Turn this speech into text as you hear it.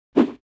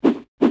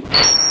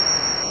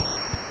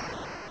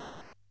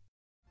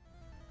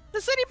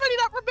Does anybody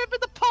not remember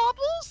the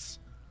Pobbles?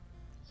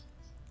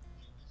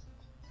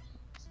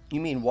 You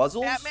mean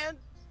Wuzzles? Batman?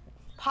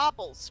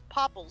 Pobbles.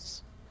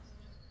 Pobbles.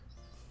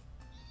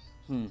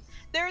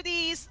 They're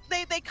these,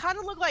 they kind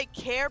of look like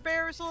Care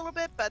Bears a little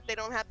bit, but they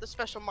don't have the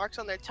special marks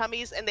on their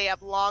tummies, and they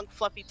have long,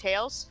 fluffy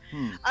tails.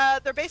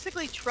 They're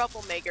basically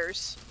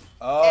troublemakers.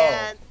 Oh.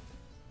 And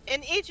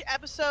in each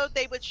episode,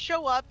 they would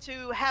show up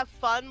to have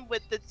fun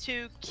with the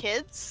two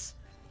kids.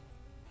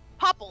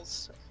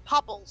 Popples.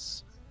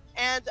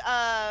 And,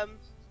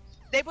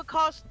 they would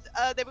cause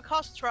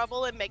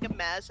trouble and make a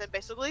mess and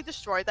basically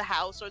destroy the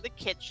house or the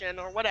kitchen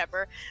or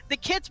whatever. The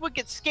kids would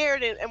get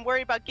scared and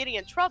worry about getting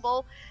in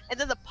trouble, and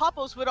then the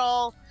Popples would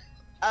all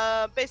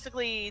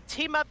basically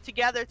team up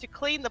together to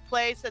clean the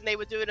place, and they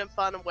would do it in a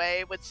fun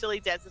way with silly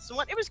dances and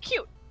what. It was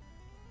cute.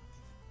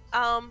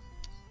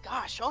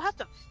 Gosh, I'll have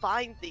to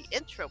find the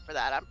intro for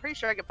that. I'm pretty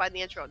sure I can find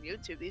the intro on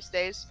YouTube these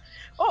days.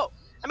 Oh,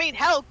 I mean,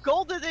 hell,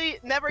 Golden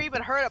never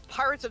even heard of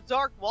Pirates of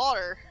Dark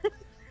Water.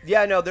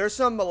 Yeah, no, there's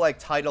some like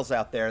titles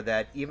out there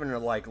that even are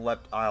like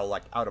left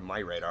out of my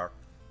radar.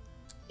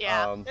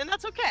 Yeah, and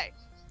that's okay.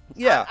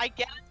 Yeah, I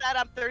get it that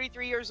I'm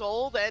 33 years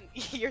old and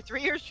you're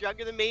 3 years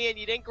younger than me, and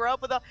you didn't grow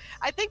up with a.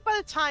 I think by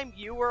the time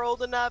you were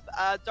old enough,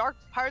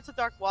 Pirates of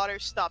Dark Water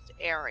stopped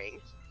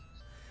airing.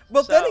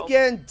 Well, then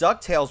again,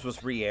 DuckTales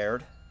was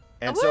re-aired,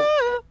 and so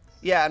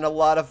yeah, and a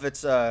lot of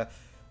its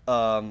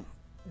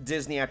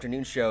Disney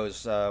afternoon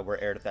shows were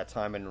aired at that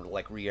time and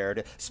like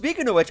re-aired.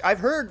 Speaking of which, I've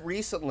heard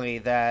recently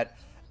that.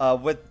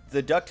 With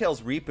the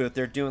DuckTales reboot,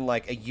 they're doing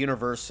like a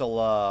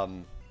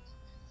universal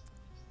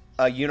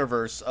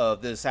universe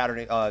of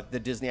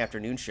the Disney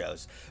afternoon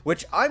shows,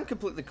 which I'm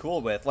completely cool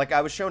with. Like,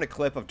 I was shown a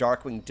clip of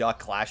Darkwing Duck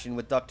clashing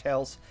with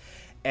DuckTales,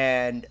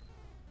 and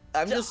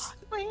I'm just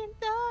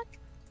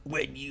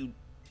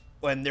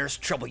when there's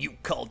trouble, you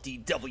call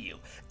DW.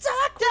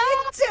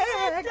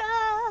 Darkwing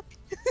Duck.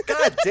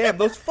 God damn,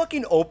 those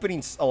fucking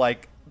openings,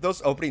 like.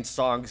 Those opening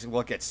songs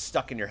will get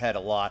stuck in your head a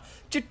lot.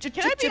 Can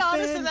I be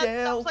honest?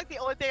 That was like the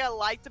only thing I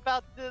liked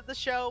about the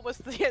show was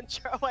the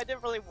intro. I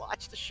didn't really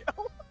watch the show.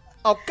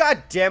 Oh,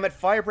 god damn it.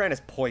 Firebrand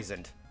is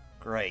poisoned.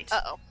 Great.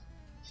 Uh-oh.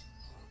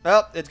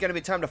 Well, it's going to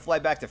be time to fly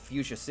back to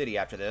Fuchsia City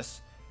after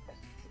this.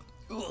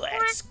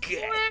 Let's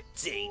get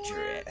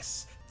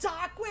dangerous.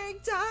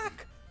 Darkwing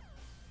Duck!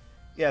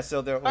 Yeah,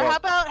 so there. Or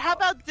how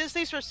about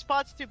Disney's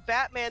response to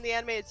Batman the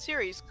animated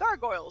series,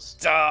 Gargoyles?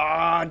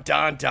 Dun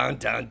dun dun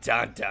dun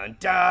dun dun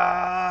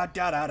da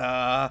da da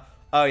da.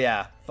 Oh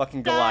yeah,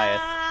 fucking Goliath.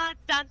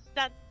 Dun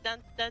dun dun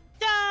dun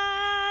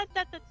da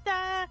da da da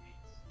da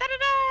da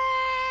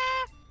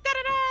da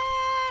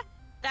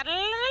da da.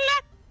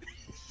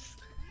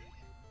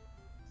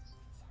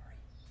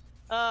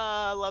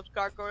 I loved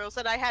Gargoyles,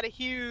 and I had a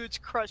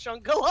huge crush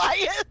on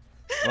Goliath.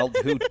 Well,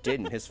 who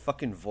didn't? His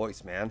fucking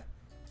voice, man.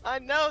 I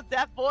know,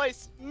 that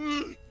voice.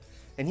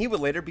 And he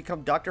would later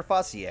become Dr.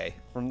 Fossier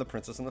from The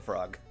Princess and the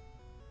Frog.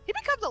 He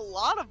becomes a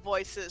lot of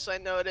voices, I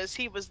noticed.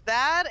 He was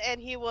that,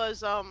 and he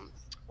was,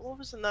 what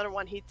was another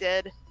one he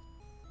did?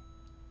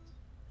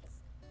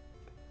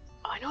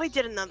 Oh, I know he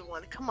did another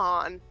one. Come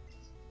on.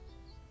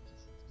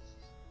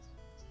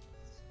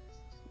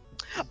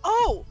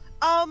 Oh,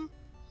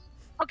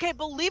 okay,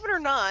 believe it or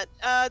not,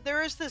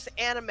 there is this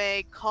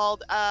anime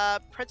called,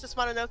 Princess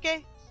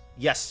Mononoke?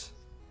 Yes.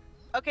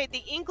 Okay,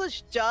 the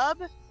English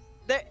dub,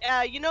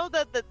 you know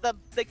the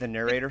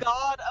narrator, the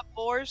god of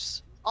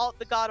Boars,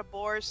 the god of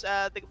Boars,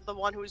 the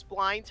one who was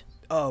blind.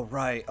 Oh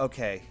right,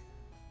 okay.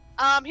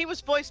 He was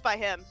voiced by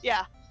him.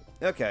 Yeah.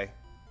 Okay.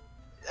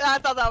 I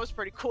thought that was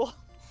pretty cool.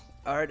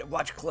 All right,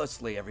 watch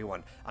closely,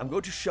 everyone. I'm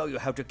going to show you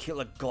how to kill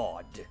a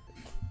god.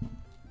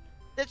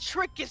 The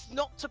trick is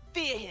not to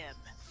fear him.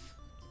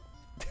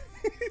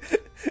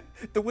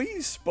 The way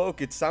you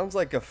spoke, it sounds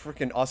like a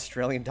freaking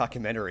Australian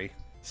documentary.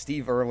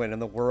 Steve Irwin in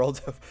the world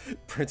of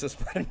Princess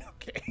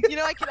Mononoke. You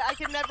know, I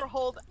can never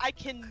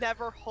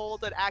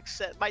hold an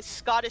accent. My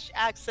Scottish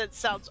accent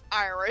sounds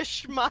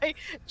Irish. My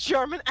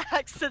German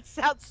accent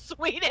sounds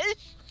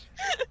Swedish.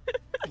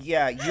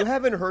 Yeah, you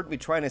haven't heard me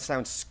trying to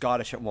sound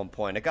Scottish at one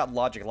point. I got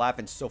Logic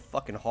laughing so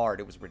fucking hard,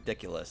 it was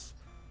ridiculous.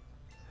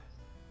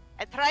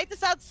 I tried to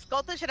sound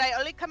Scottish and I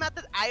only come out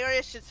as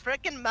Irish. It's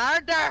freaking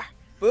murder.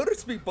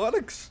 Burns me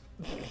buttocks.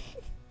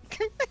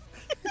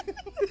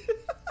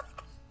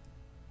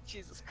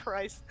 Jesus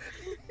Christ.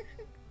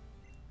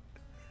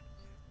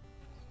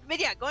 But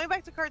yeah, going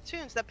back to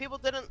cartoons that people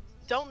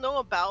don't know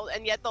about,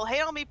 and yet they'll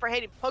hate on me for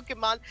hating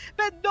Pokemon,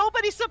 but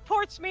nobody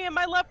supports me in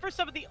my love for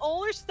some of the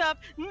older stuff.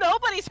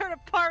 Nobody's heard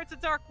of Pirates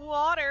of Dark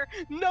Water.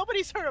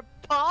 Nobody's heard of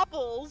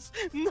Pobbles.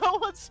 No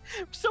one's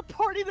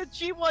supporting the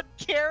G1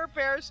 Care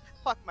Bears.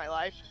 Fuck my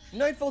life.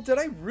 Nightfall, did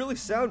I really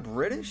sound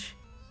British?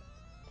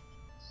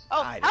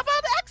 Oh, how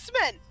about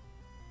X-Men?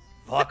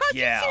 Fuck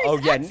yeah. Oh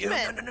yeah.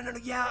 No.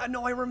 Yeah,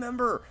 no, I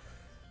remember.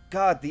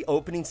 God, the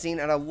opening scene,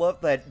 and I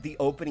love that the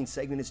opening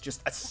segment is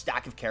just a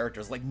stack of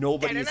characters. Like,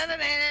 nobody is...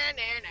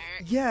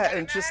 Yeah,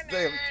 and just,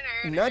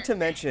 not to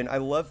mention, I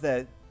love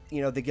that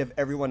you know, they give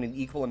everyone an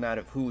equal amount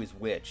of who is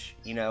which.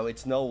 You know,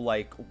 it's no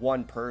like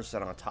one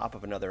person on top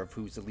of another of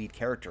who's the lead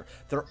character.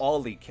 They're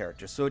all lead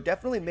characters. So it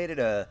definitely made it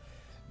a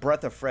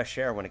breath of fresh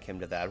air when it came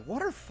to that.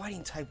 What are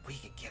fighting type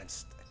weak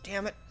against?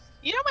 Damn it.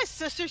 You know, my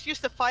sisters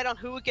used to fight on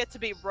who would get to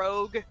be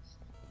rogue.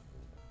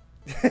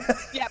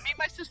 Yeah, me and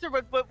my sister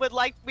would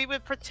like, we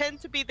would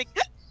pretend to be the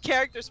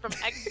characters from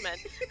X-Men,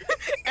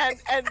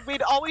 and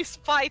we'd always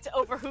fight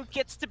over who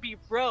gets to be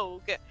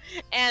rogue,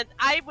 and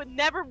I would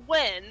never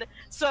win.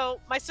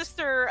 So my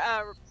sister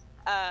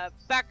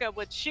Becca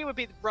she would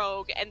be the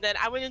rogue, and then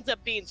I would end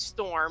up being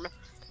Storm.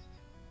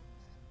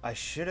 I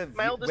should have.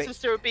 My older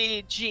sister would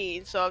be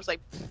Jean, so I was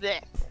like,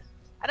 bleh.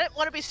 I didn't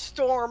want to be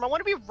Storm. I want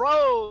to be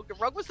Rogue.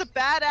 Rogue was the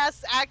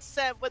badass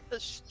accent with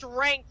the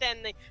strength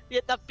and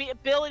the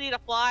ability to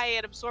fly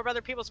and absorb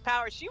other people's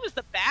powers. She was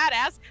the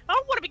badass. I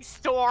don't want to be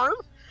Storm.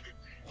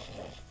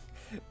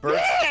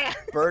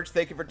 Birch,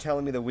 thank you for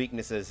telling me the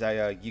weaknesses.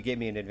 You gave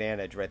me an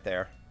advantage right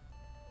there.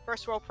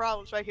 First world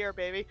problems right here,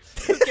 baby.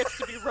 Who gets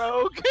to be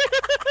Rogue?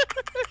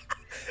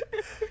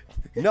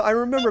 No, I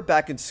remember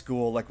back in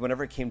school, like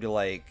whenever it came to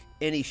like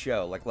any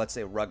show, like let's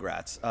say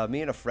Rugrats, me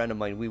and a friend of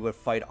mine, we would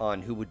fight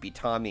on who would be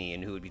Tommy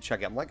and who would be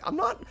Chucky. I'm like, I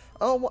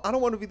don't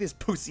want to be this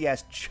pussy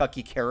ass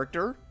Chucky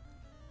character.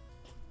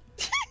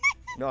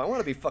 No, I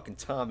want to be fucking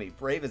Tommy,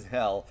 brave as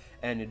hell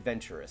and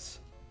adventurous.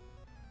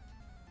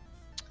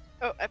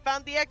 Oh, I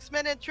found the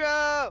X-Men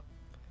intro.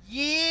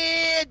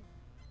 Yeah.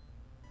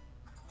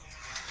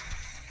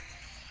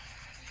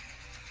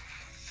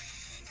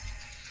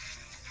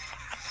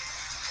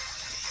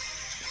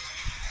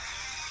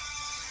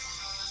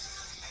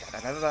 Da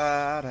da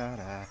da da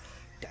da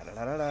da da da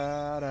da da da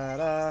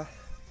da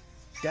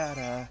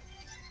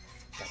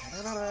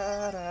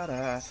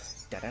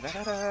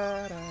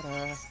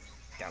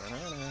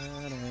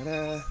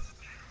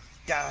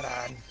da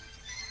da.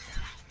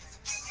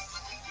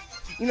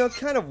 You know,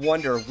 kind of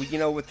wonder, you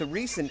know, with the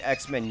recent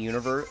X-Men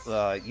universe,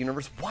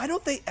 why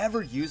don't they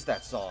ever use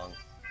that song?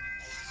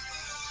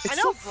 It's I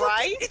know, so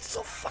right? It's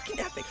so fucking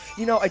epic.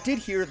 You know, I did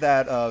hear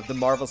that the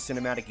Marvel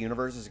Cinematic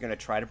Universe is going to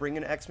try to bring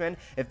in X-Men.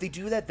 If they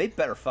do that, they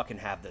better fucking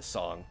have this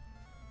song.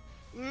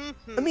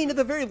 Mm-hmm. I mean, at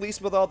the very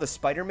least, with all the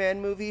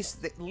Spider-Man movies,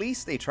 at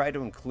least they try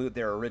to include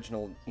their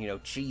original, you know,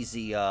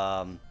 cheesy,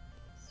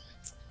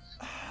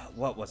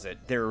 what was it?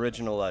 Their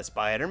original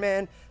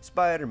Spider-Man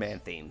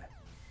theme.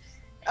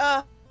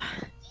 I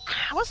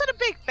wasn't a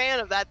big fan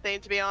of that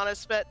thing, to be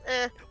honest, but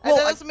Well,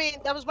 that doesn't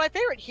mean that was my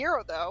favorite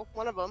hero, though.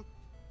 One of them.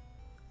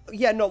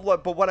 Yeah, no,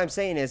 look, but what I'm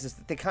saying is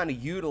that they kind of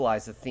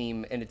utilize the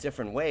theme in a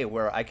different way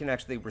where I can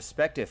actually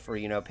respect it for,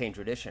 you know, paying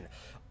tradition.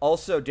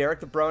 Also, Derek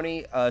the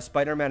Brony,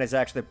 Spider-Man is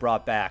actually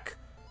brought back.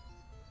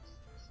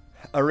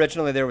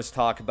 Originally, there was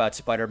talk about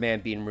Spider-Man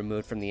being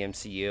removed from the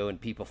MCU,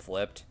 and people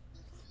flipped.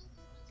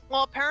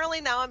 Well, apparently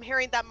now I'm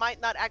hearing that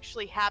might not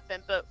actually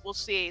happen, but we'll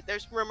see.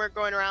 There's rumor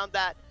going around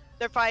that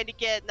they're trying to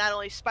get not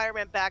only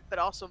Spider-Man back, but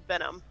also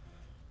Venom.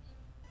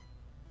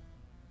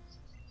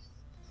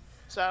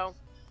 So,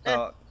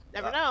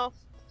 never know.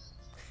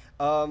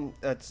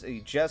 Let's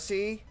see.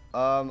 Jesse,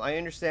 I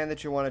understand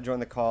that you want to join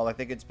the call. I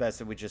think it's best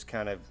that we just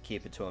kind of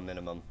keep it to a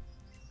minimum.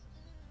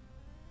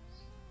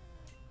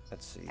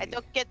 Let's see. I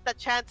don't get the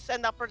chance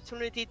and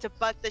opportunity to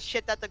bug the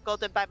shit out of the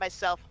Golden by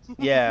myself.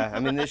 Yeah, I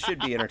mean, this should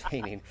be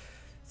entertaining.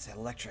 It's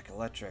electric.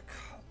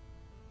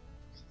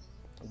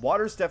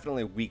 Water's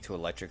definitely weak to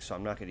electric, so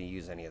I'm not going to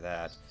use any of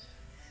that.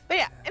 But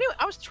yeah, anyway,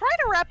 I was trying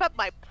to wrap up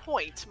my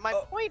point. My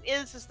point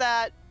is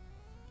that,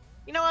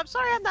 you know, I'm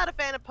sorry I'm not a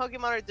fan of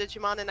Pokemon or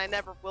Digimon, and I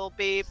never will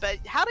be, but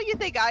how do you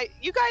think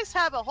you guys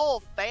have a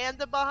whole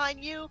fandom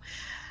behind you?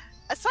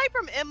 Aside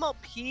from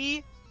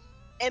MLP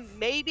and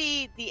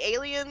maybe the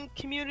alien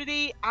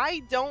community,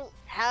 I don't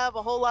have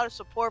a whole lot of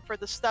support for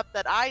the stuff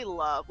that I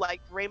love,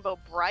 like Rainbow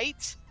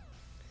Bright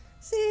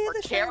or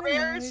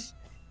Carriers.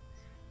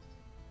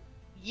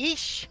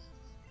 Yeesh.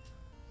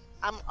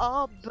 I'm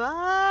all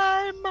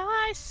by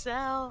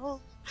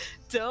myself.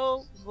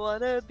 Don't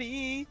wanna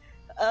be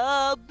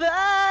all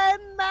by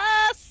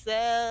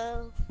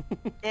myself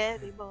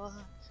anymore.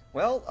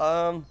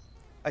 Well,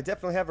 I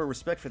definitely have a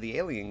respect for the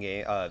Alien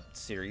game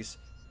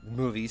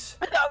movies.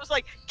 I was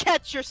like,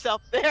 catch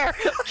yourself there.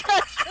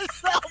 Catch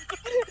yourself.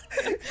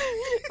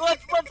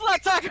 let's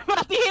not talk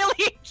about the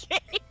Alien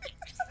games.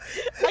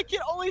 I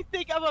can only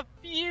think of a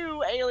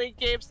few Alien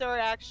games that are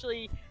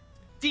actually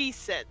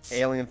decent.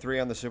 Alien 3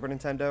 on the Super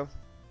Nintendo?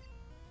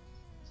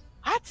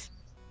 What?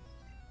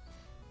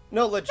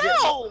 No, legit.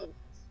 No!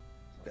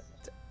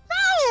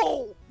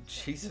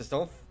 Jesus,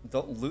 don't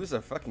lose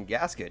a fucking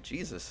gasket.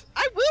 Jesus.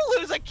 I will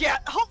lose a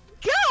cat. Oh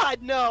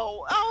God,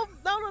 no.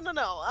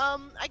 No.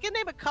 I can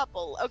name a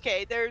couple.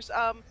 Okay, there's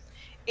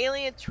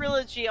Alien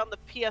Trilogy on the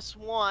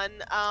PS1.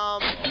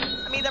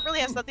 I mean, that really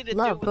has nothing to do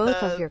with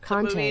both of your the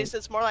content. movies.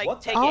 It's more like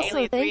taking Also,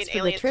 Alien 3 thanks and for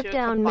Alien the trip 2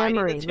 down combining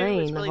memory the two.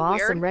 lane It's really of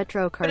awesome weird.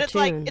 retro But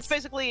cartoons. it's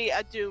basically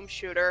a Doom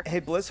shooter. Hey,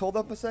 Bliss, hold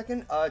up a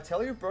second.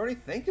 Tell your Brody,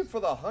 thank you for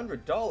the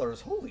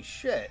 $100. Holy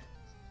shit.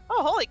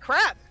 Oh, holy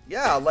crap.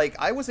 Yeah, like,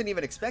 I wasn't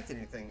even expecting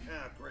anything.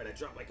 Ah, great, I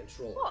dropped my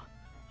controller. Oh,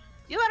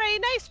 you are a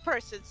nice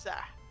person, sir.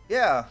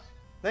 Yeah,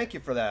 thank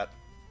you for that.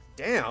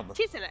 Damn.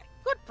 She's a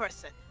good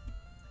person.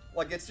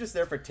 Like, it's just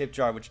there for tip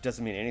jar, which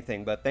doesn't mean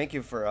anything, but thank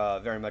you for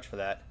very much for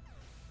that.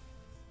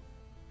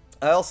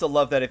 I also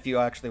love that if you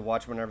actually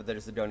watch whenever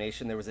there's a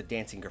donation, there was a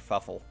dancing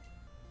kerfuffle.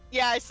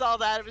 Yeah, I saw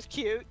that. It was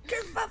cute.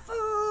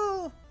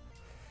 Kerfuffle!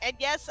 And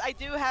yes, I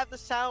do have the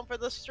sound for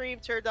the stream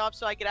turned off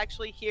so I can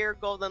actually hear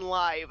Golden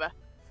live.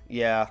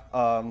 Yeah,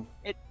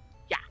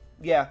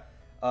 Yeah.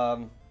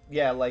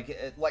 Yeah,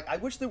 like I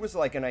wish there was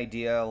like an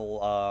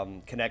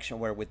ideal connection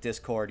where with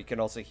Discord you can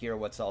also hear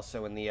what's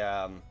also in the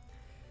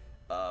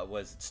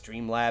was it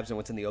Streamlabs and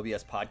what's in the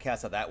OBS podcast,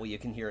 so that way you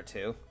can hear it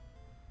too.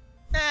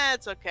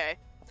 It's okay.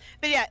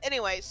 But yeah,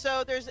 anyway,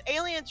 so there's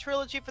Alien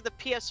Trilogy for the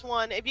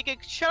PS1. If you could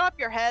shut up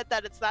your head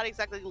that it's not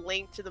exactly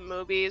linked to the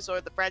movies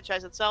or the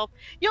franchise itself,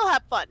 you'll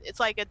have fun.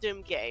 It's like a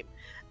Doom game.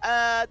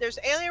 There's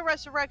Alien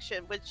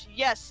Resurrection, which,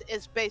 yes,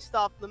 is based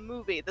off the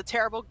movie, the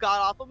terrible,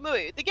 god-awful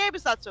movie. The game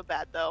is not so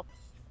bad, though.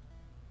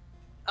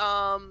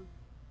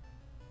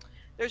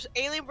 There's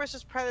Alien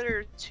vs.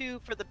 Predator 2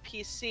 for the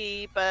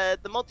PC,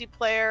 but the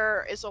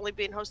multiplayer is only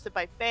being hosted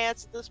by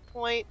fans at this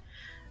point.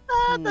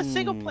 The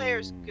single player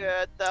is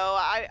good, though.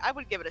 I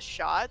would give it a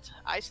shot.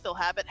 I still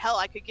have it. Hell,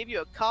 I could give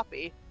you a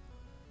copy.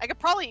 I could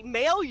probably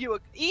email you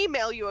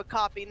a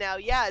copy now.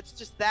 Yeah, it's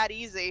just that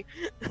easy.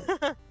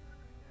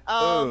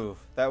 Ooh,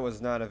 that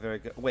was not a very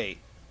good... Wait.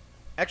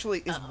 Actually,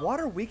 is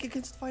water weak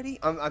against fighting?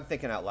 I'm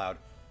thinking out loud.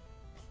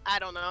 I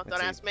don't know.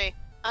 Don't ask me.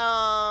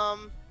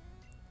 And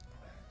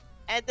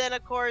then,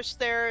 of course,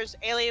 there's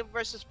Alien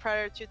vs.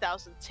 Predator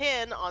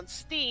 2010 on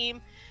Steam.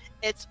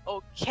 It's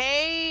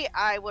okay.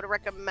 I would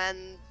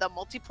recommend the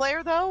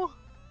multiplayer, though.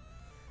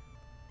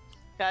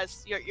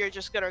 Because you're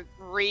just going to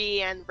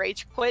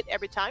rage quit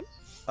every time.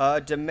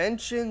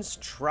 Dimensions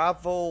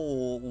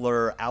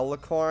Traveler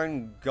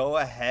Alicorn, go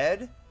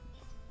ahead.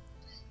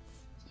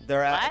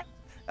 They're at...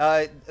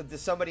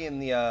 somebody in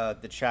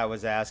the chat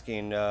was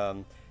asking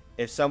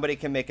if somebody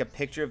can make a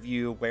picture of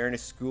you wearing a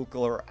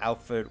schoolgirl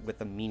outfit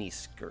with a mini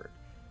skirt.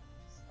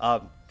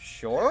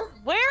 Sure.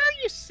 Where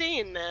are you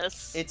seeing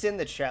this? It's in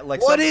the chat.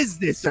 Like, what is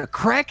this? A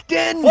crack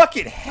den?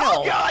 Fucking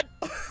hell! Oh God!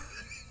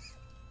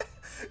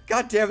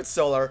 God damn it,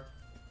 Solar.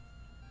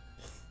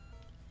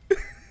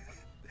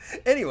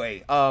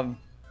 Anyway,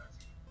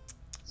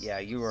 yeah,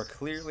 you are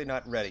clearly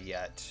not ready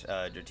yet,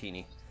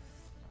 Dratini.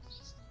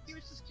 He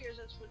was just curious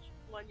as which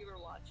one you were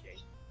watching.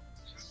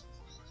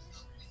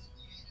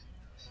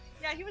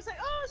 Yeah, he was like,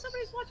 "Oh,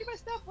 somebody's watching my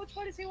stuff. Which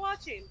one is he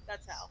watching?"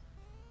 That's how.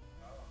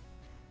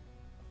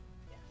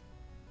 Yeah.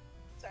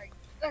 Sorry.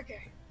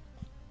 Okay.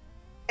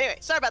 Anyway,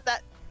 sorry about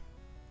that.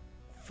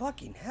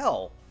 Fucking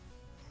hell.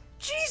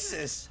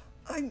 Jesus!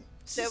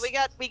 So we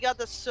got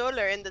the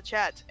Solar in the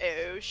chat.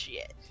 Oh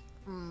shit.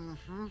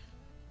 Mm-hmm.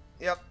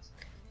 Yep.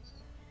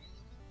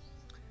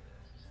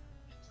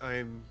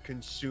 I'm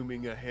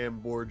consuming a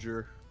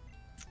hamburger.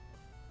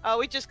 Oh,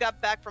 we just got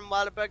back from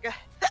Whataburger.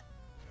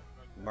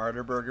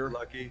 Martyr Burger.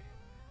 Lucky.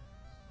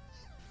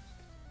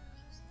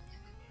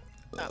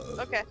 Oh,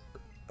 okay.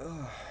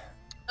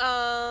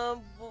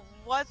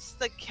 What's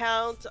the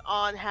count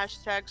on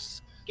hashtag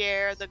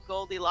scare the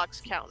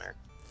Goldilocks counter?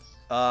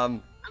 I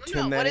don't too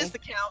know. many? What is the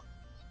count?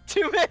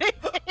 Too many.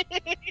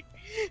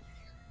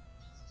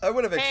 I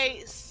would have.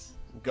 Hey,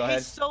 Go ahead.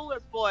 Hey, Solar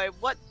Boy,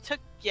 what took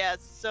you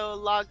so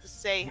long to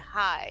say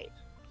hi?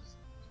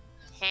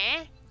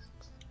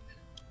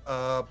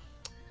 Huh?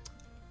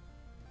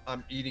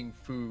 I'm eating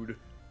food.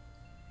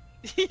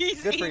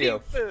 He's Good for eating you.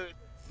 food.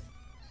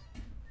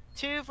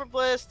 2 for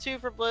Bliss,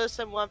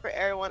 and 1 for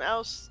everyone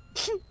else.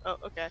 Oh,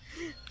 okay.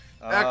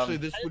 Actually,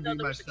 this I would didn't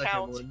be know there my was a second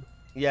count. one.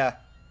 Yeah.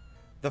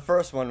 The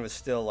first one was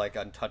still, like,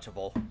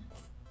 untouchable.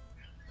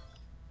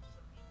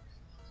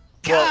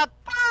 Well,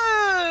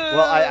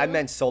 I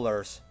meant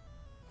Solar's.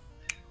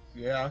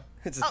 Yeah.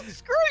 Oh,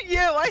 screw you!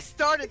 I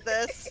started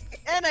this,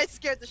 and I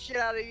scared the shit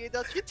out of you.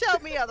 Don't you tell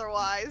me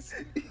otherwise.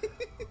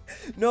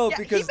 No, Yeah,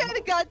 because he may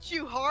have got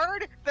you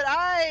hard, but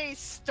I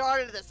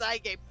started this. I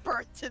gave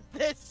birth to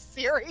this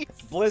series.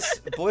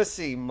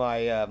 Blissy,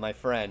 my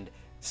friend,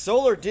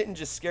 Solar didn't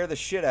just scare the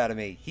shit out of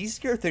me. He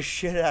scared the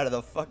shit out of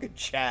the fucking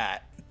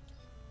chat.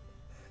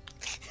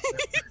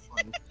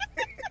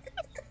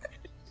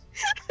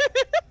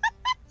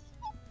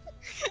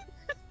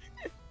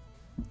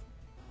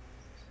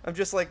 I'm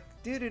just like,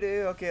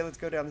 doo-doo-doo, okay, let's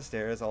go down the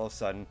stairs. All of a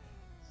sudden,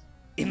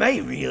 am I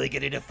really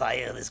gonna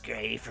defile this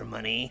grave for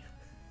money?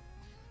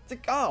 It's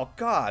like, oh,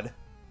 God.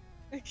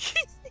 Of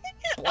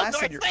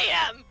Blasting course your... I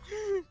am!